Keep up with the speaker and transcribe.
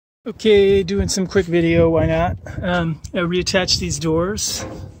Okay, doing some quick video, why not? I reattach these doors,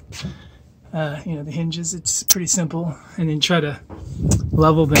 you know, the hinges. It's pretty simple, and then try to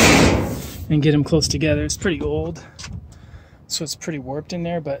level them and get them close together. It's pretty old, so it's pretty warped in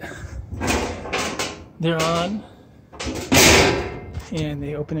there, but they're on, and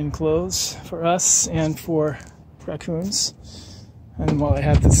they open and close for us and for raccoons. And while I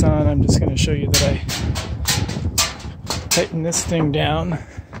have this on, I'm just going to show you that I tighten this thing down.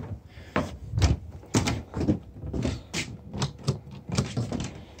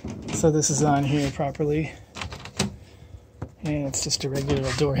 So this is on here properly, and it's just a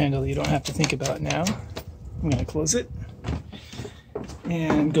regular door handle you don't have to think about now. I'm going to close it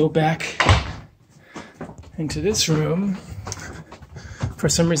and go back into this room. For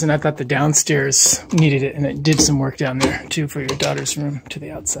some reason I thought the downstairs needed it, and it did some work down there too for your daughter's room to the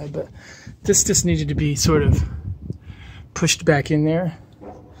outside, but this just needed to be sort of pushed back in there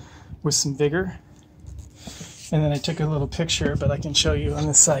with some vigor. And then I took a little picture, but I can show you on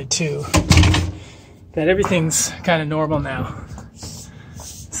this side too, that everything's kind of normal now.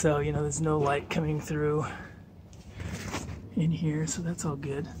 So, you know, there's no light coming through in here, so that's all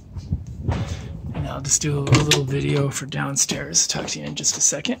good. And I'll just do a little video for downstairs. Talk to you in just a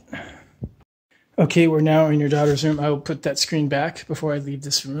second. Okay, we're now in your daughter's room. I will put that screen back before I leave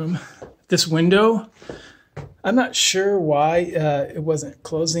this room. This window, I'm not sure why it wasn't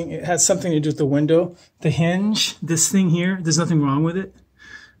closing. It has something to do with the window. The hinge, this thing here, there's nothing wrong with it.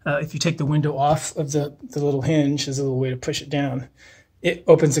 If you take the window off of the little hinge, there's a little way to push it down. It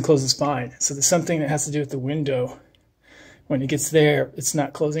opens and closes fine. So there's something that has to do with the window. When it gets there, it's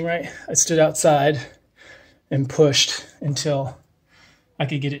not closing right. I stood outside and pushed until I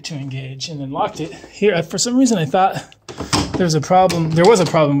could get it to engage, and then locked it. Here, for some reason, I thought there was a problem. There was a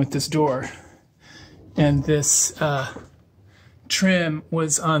problem with this door. And this trim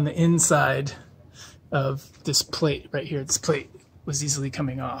was on the inside of this plate right here. This plate was easily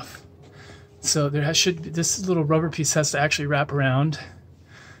coming off. So there should be, this little rubber piece has to actually wrap around.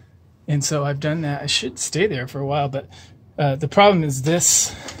 And so I've done that. I should stay there for a while, but the problem is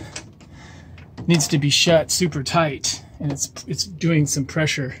this needs to be shut super tight, and it's doing some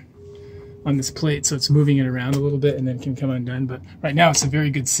pressure on this plate, so it's moving it around a little bit and then can come undone. But right now it's a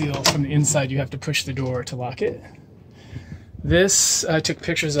very good seal. From the inside you have to push the door to lock it. This I took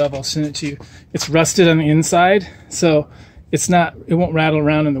pictures of, I'll send it to you. It's rusted on the inside, so it won't rattle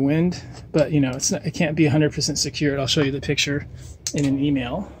around in the wind, but you know, it can't be 100% secured. I'll show you the picture in an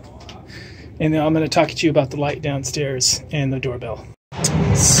email. And then I'm going to talk to you about the light downstairs and the doorbell.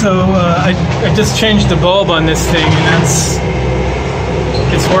 So I just changed the bulb on this thing, and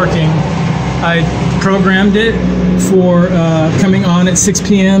it's working. I programmed it for coming on at 6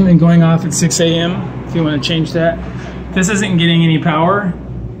 p.m. and going off at 6 a.m. if you want to change that. This isn't getting any power.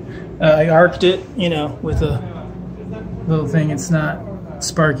 I arced it, you know, with a little thing. It's not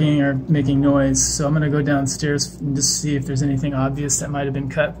sparking or making noise. So I'm going to go downstairs and just see if there's anything obvious that might have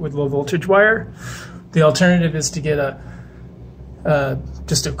been cut with low voltage wire. The alternative is to get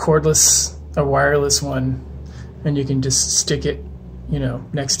just a cordless or wireless one, and you can just stick it, you know,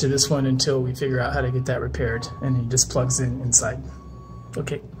 next to this one until we figure out how to get that repaired, and it just plugs in inside.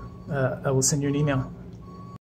 Okay, I will send you an email.